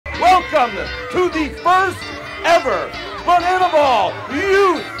welcome to the first ever Bananaball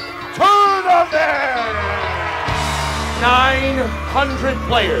Youth Tournament! 900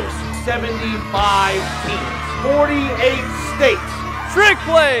 players, 75 teams, 48 states. Trick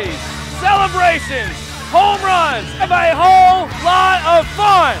plays, celebrations, home runs, and a whole lot of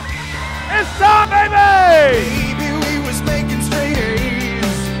fun. It's time, baby! Baby, we was making straight A's,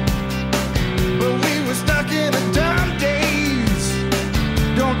 but we were stuck in the dumb days.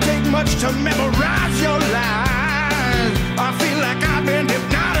 Don't take much to memorize your lies. I feel like I've been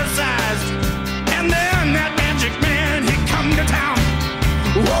hypnotized. And then that magic man, he come to town.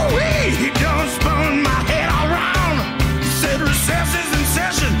 Woo-wee, he done spun my head around. He said recess is in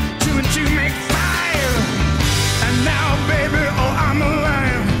session, 2 and 2 make 5. And now, baby, oh, I'm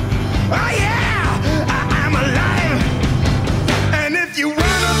alive. Oh yeah, I'm alive. And if you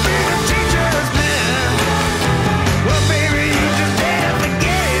wanna be the teacher's man, well baby, you just better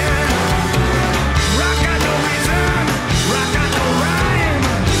forget. Rock got no reason, rock got no rhyme.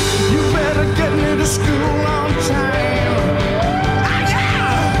 You better get me to school on time. Oh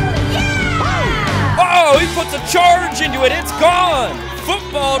yeah, yeah. Oh, he puts a charge into it, it's gone.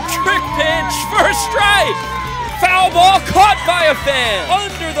 Football trick pitch, first strike. Foul ball caught by a fan.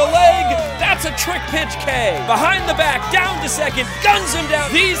 Under the leg, that's a trick pitch K. Behind the back, down to second, guns him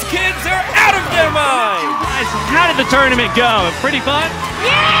down. These kids are out of their mind. Guys, how did the tournament go? Pretty fun?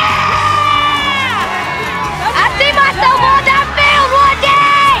 Yeah! I see myself on that field one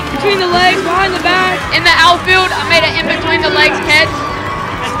day! Between the legs, behind the back. In the outfield, I made an in between the legs catch.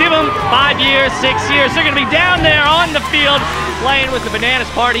 Let's give them 5 years, 6 years. They're going to be down there on the field playing with the Bananas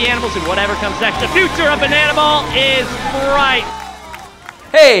Party Animals and whatever comes next. The future of Bananaball is bright.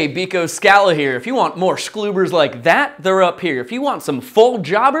 Hey, Biko Scala here. If you want more skloobers like that, they're up here. If you want some full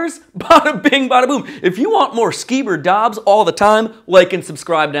jobbers, bada bing, bada boom. If you want more skeeber dobs all the time, like and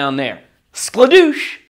subscribe down there. Skladoosh!